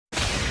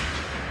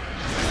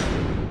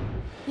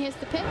here's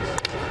the pitch. It's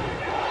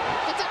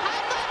a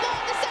high fly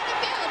ball to center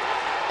field.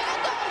 Back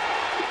goes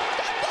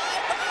the boy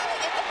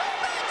rolling in the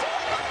home run. To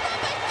a home run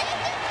by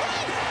David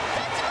Price.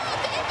 Touchdown,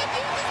 David.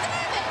 You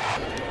deserve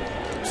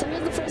it. So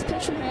here's the first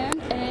pitch from him,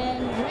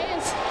 and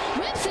Reyes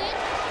whips it.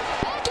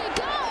 Back it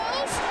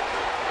goes.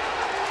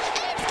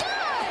 It's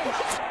good.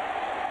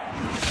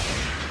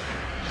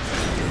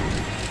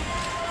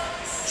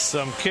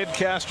 Some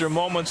Kidcaster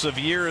moments of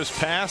years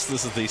past.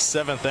 This is the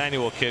 7th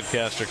annual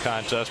Kidcaster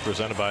contest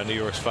presented by New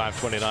York's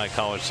 529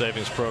 College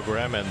Savings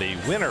Program, and the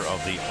winner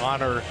of the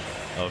honor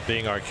of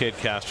being our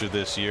Kidcaster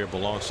this year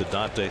belongs to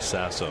Dante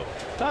Sasso.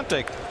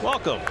 Dante,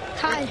 welcome.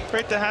 Hi.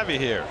 Great to have you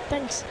here.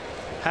 Thanks.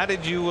 How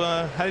did you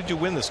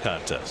win this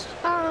contest?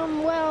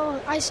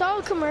 Well, I saw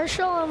a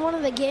commercial on one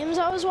of the games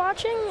I was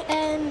watching,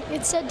 and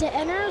it said to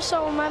enter,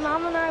 so my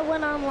mom and I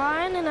went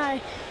online and I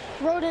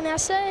wrote an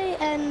essay,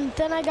 and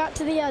then I got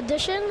to the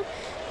audition,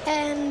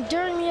 and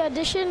during the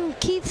audition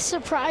Keith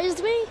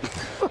surprised me.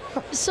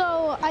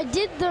 So I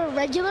did the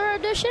regular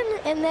audition,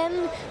 and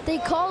then they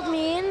called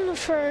me in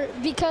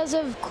because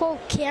of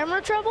quote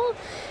camera trouble,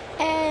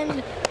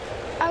 and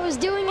I was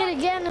doing it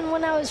again, and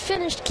when I was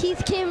finished,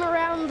 Keith came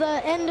around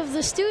the end of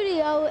the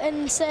studio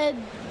and said,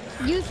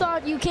 "You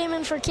thought you came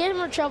in for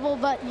camera trouble,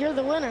 but you're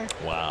the winner."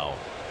 Wow.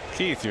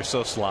 Keith, you're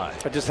so sly.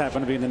 I just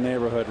happen to be in the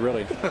neighborhood,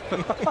 really.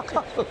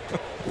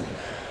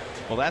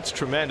 Well, that's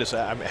tremendous.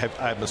 I'm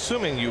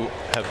assuming you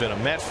have been a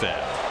Met fan.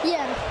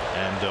 Yeah.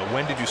 And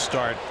when did you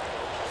start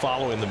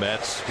following the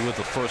Mets? Who were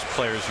the first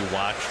players you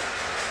watched?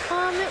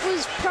 It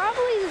was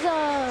probably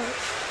the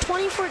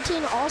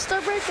 2014 All-Star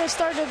break. I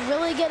started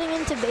really getting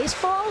into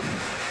baseball,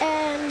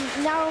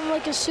 and now I'm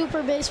like a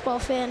super baseball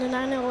fan, and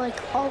I know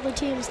like all the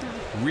teams now.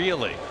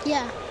 Really?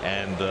 Yeah.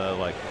 And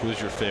like,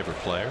 who's your favorite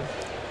player?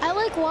 I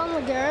like Juan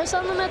Lagares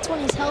on the Mets when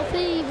he's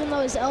healthy, even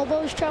though his elbow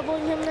is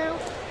troubling him now.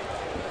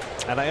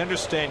 And I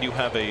understand you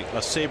have a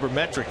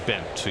sabermetric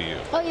bent to you.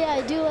 Oh yeah,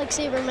 I do like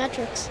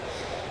sabermetrics.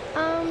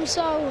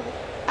 So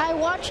I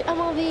watch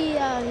MLB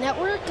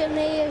Network, and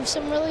they have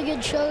some really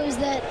good shows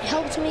that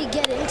helped me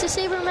get into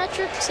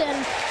sabermetrics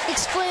and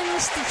explain the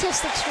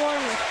statistics for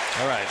me.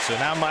 All right, so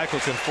now Michael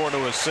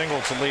Conforto is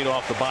single to lead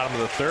off the bottom of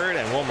the third,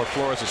 and Wilmer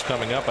Flores is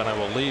coming up, and I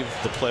will leave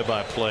the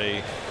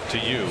play-by-play to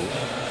you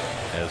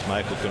as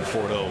Michael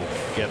Conforto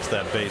gets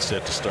that base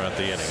hit to start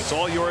the inning. It's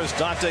all yours,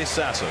 Dante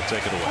Sasso.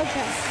 Take it away.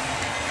 Okay.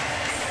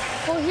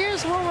 Well,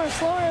 here's Wilmer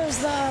Flores,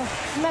 the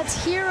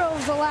Mets hero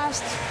of the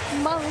last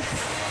month.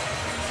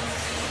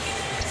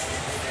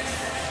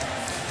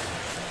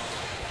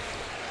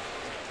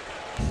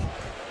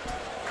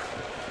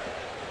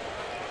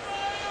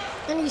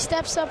 And he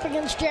steps up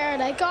against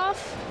Jared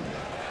Eichhoff,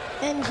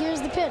 and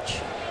here's the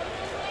pitch.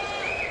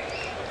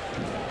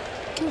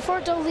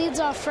 Conforto leads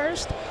off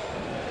first,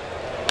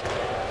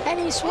 and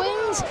he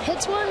swings,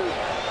 hits one.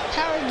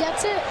 Howard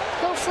gets it.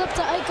 He'll flip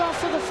to Eichhoff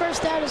for the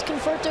first out as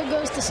Conforto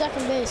goes to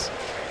second base.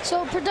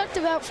 So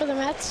productive out for the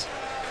Mets.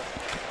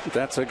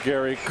 That's a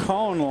Gary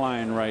Cohn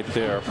line right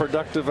there.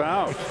 Productive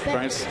out.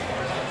 Nice.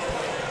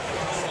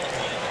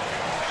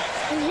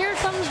 And here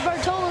comes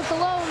Bartolo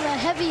Colon, the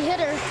heavy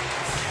hitter.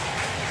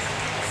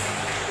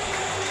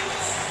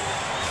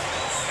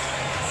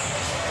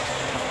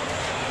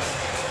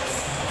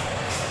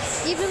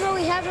 Even though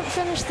we haven't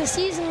finished the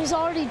season, he's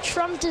already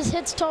trumped his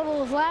hits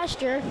total of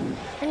last year,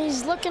 and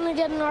he's looking to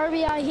get an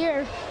RBI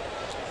here.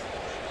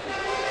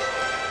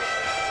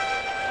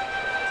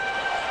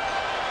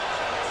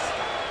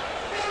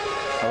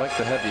 I like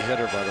the heavy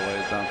hitter, by the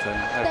way, Dante.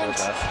 I heard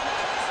that.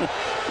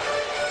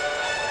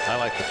 I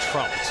like the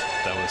trumped.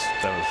 That was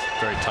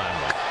very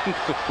timely.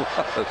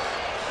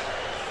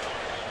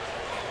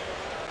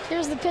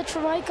 Here's the pitch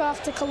from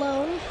Eichhoff to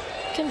Colon.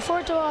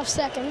 Conforto off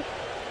second.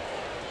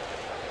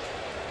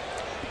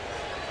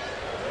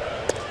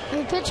 And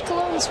the pitch,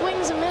 Colon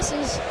swings and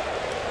misses.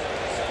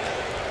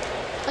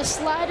 A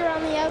slider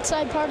on the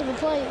outside part of the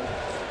plate.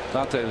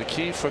 Dante, the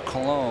key for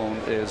Colon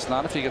is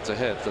not if he gets a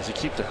hit, does he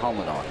keep the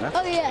helmet on? That's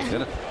oh,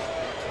 yeah.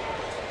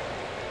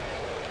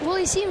 Well,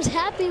 he seems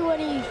happy when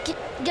he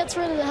gets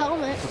rid of the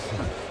helmet.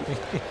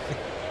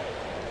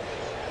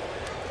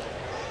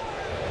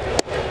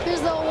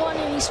 Here's the 0-1,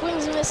 and he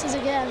swings and misses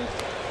again.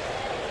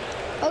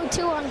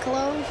 0-2 on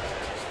Colon.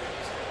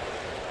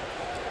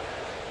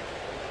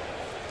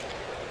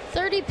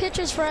 30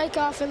 pitches for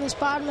Eichhoff in this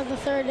bottom of the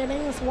third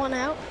inning with one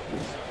out.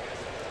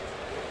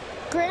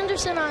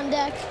 Granderson on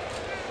deck.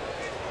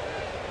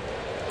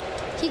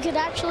 He could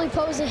actually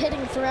pose a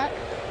hitting threat.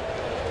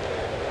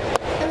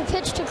 And the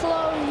pitch to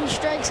Colon, he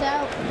strikes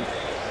out.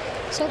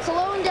 So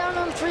Colon down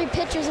on 3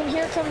 pitches, and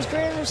here comes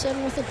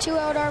Granderson with a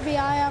 2-out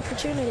RBI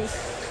opportunity.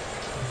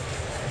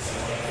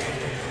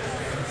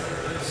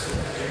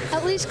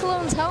 At least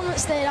Colon's helmet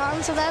stayed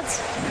on, so that's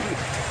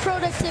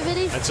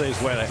productivity. I'd say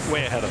he's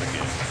way ahead of the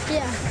game.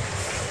 Yeah.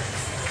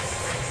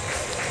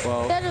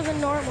 Well, better than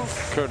normal.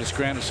 Curtis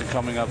Granderson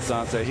coming up,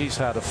 Dante. He's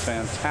had a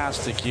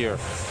fantastic year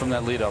from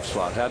that leadoff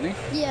spot, hasn't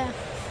he? Yeah.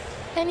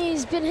 And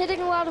he's been hitting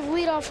a lot of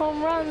leadoff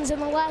home runs,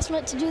 and the last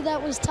Met to do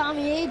that was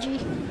Tommy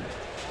Agee.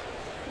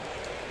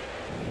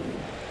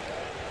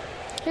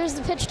 Here's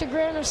the pitch to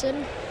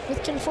Granderson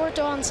with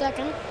Conforto on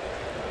second.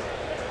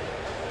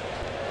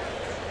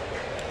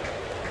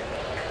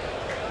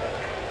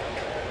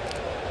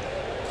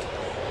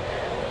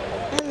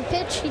 And the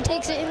pitch, he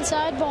takes it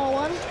inside, ball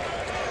one.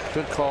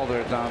 Good call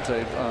there,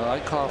 Dante.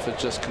 Eichhoff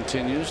just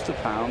continues to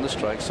pound the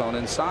strike zone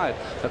inside.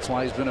 That's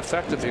why he's been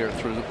effective here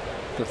through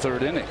the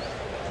third inning.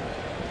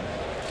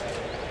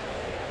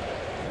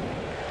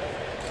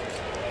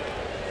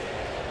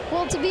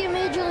 Well, to be a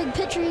major league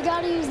pitcher, you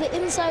got to use the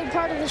inside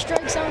part of the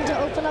strike zone to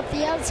open up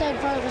the outside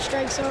part of the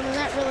strike zone, and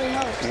that really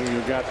helps.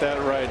 You got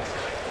that right.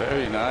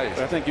 Very nice.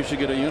 I think you should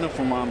get a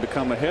uniform on and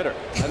become a hitter.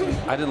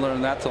 I didn't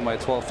learn that till my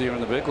 12th year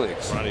in the big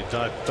leagues. Ronnie,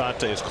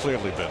 Dante has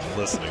clearly been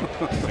listening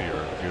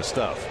to your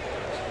stuff.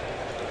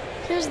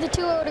 Here's the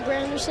 2-0 to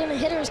Granderson, a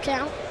hitter's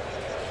count.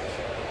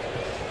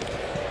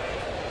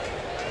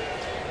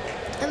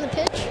 And the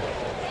pitch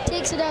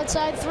takes it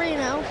outside,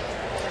 3-0.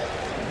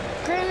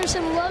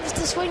 Granderson loves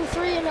to swing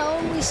 3-0,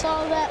 and we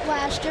saw that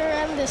last year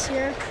and this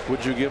year.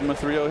 Would you give him a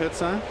 3-0 hit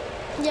sign?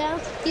 Yeah,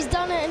 he's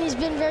done it, and he's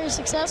been very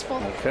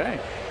successful. Okay.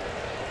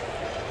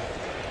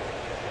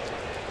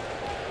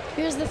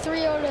 Here's the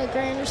 3-0 to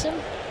Granderson.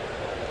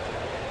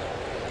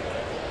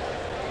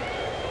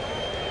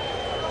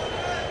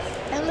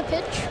 And the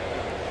pitch.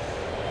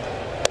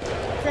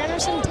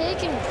 Granderson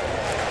taking.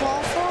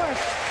 Ball 4.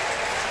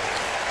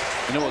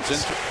 You know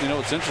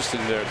what's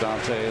interesting there,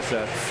 Dante, is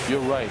that you're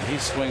right. He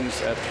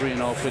swings at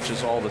 3-0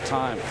 pitches all the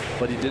time,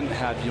 but he didn't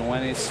have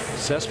Yoenis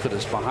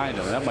Cespedes behind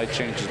him. That might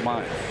change his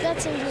mind.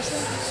 That's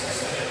interesting.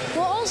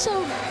 Well,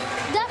 also,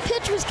 that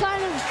pitch was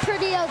kind of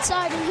pretty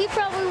outside, and he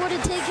probably would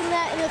have taken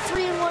that in a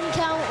 3-1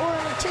 count or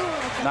in a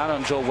 2-1 count. Not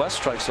on Joe West's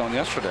strike zone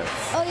yesterday.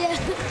 Oh, yeah.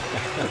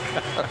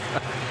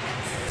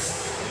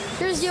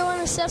 Here's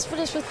Yoenis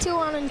Cespedes with 2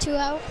 on and 2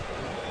 out.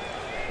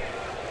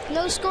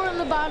 No score in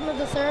the bottom of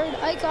the third.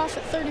 Eichhoff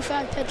at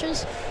 35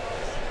 pitches.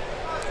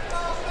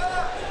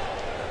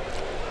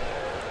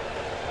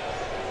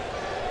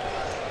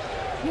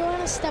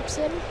 Yoenis steps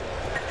in.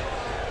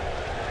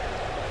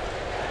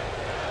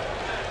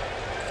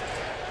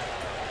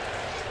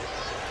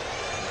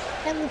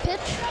 And the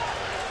pitch.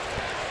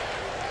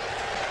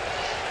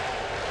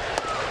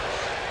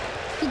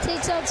 He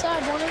takes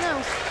outside,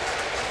 1-0.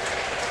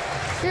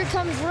 Here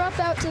comes Rupp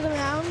out to the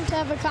mound to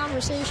have a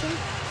conversation.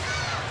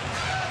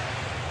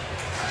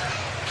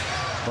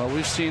 Well,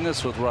 we've seen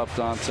this with Rupp,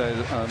 Dante,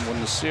 when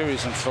the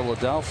series in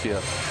Philadelphia,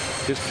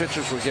 his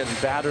pitchers were getting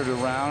battered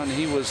around, and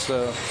he was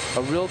a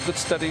real good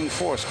steadying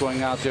force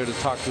going out there to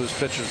talk to his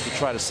pitchers to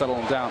try to settle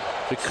them down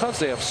because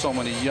they have so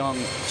many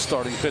young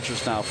starting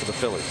pitchers now for the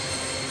Phillies.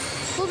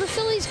 Well, the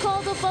Phillies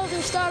called up all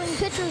their starting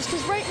pitchers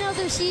because right now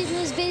their season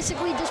is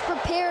basically just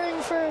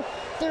preparing for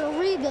their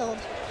rebuild.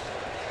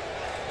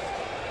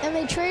 And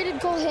they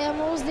traded Cole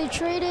Hamels. They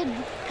traded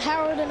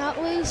Howard and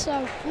Utley.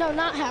 So, no,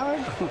 not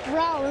Howard.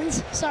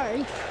 Rollins.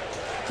 Sorry.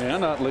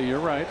 And Utley, you're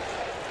right.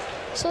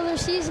 So their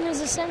season is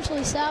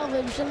essentially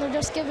salvaged, and they're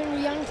just giving the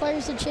young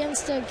players a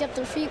chance to get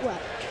their feet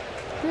wet.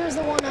 Here's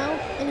the 1-0,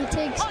 and he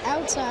takes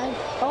outside.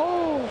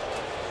 Oh,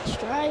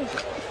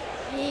 strike.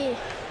 Yeah.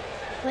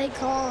 Late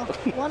call.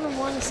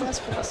 1-1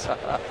 Cespedes.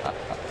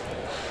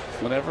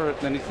 Whenever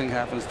anything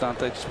happens,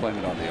 Dante, just blame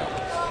it on the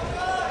umpires.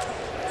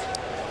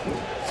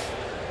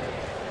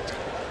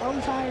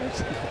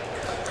 Umpires.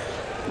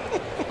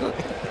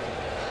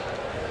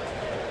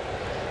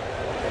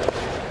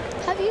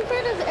 Have you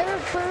heard of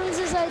Eric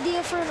Burns'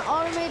 idea for an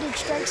automated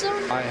strike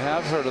zone? I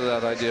have heard of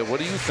that idea. What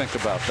do you think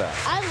about that?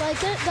 I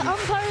like it. The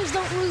umpires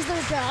don't lose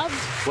their jobs.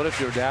 What if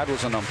your dad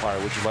was an umpire?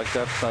 Would you like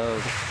that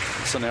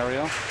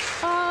scenario?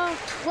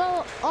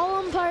 Well, all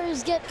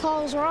umpires get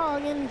calls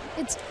wrong, and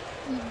it's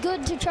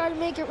good to try to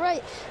make it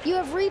right. You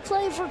have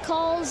replay for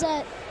calls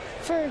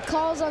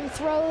on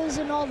throws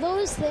and all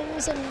those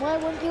things, and why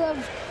wouldn't you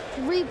have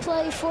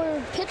replay for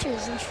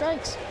pitches and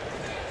strikes?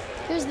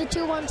 Here's the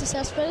 2-1 to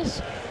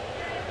Cespedes.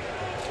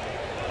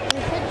 And the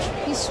pitch,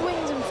 he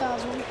swings and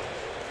fouls one.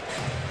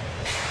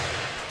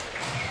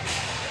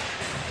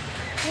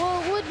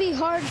 Well, it would be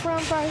hard for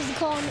umpires to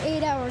call an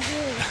 8-hour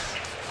game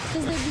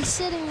because they'd be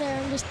sitting there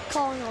and just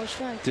calling all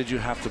strikes. Did you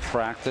have to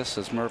practice,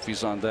 as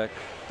Murphy's on deck,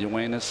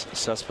 Yoenis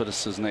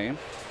Cespedes' name?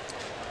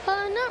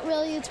 Not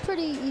really. It's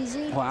pretty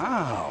easy.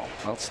 Wow,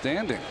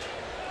 outstanding.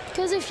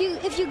 Because if you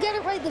get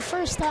it right the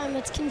first time,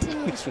 it's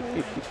continuous.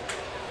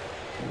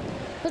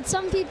 But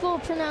some people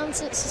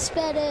pronounce it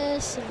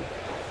Cespedes.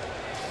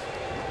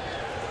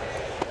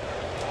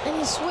 And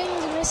he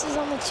swings and misses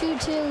on the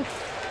 2-2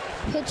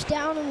 pitch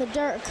down in the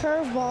dirt,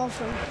 curveball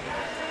from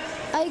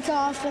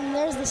Eichhoff, and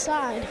there's the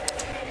side.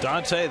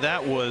 Dante,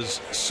 that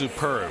was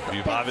superb.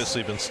 You've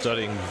obviously been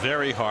studying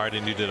very hard,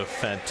 and you did a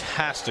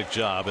fantastic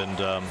job. And,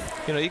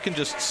 you know, you can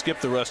just skip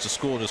the rest of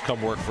school and just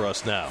come work for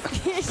us now.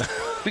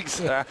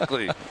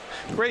 Exactly.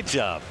 Great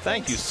job.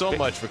 Thank you so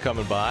much for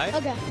coming by.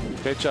 Okay.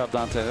 Great job,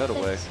 Dante. That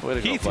away. Way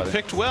to Keith, go, you buddy.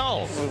 picked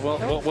well.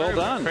 Well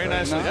done. Very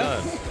nicely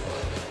done.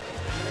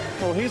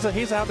 Well,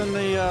 he's out in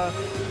the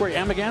where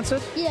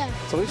Amagansett? Yeah.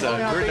 So he's going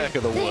out Your there. neck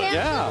of the woods.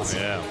 Yeah.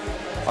 Yeah.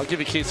 I'll give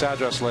you Keith's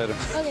address later.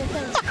 Okay,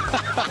 thanks.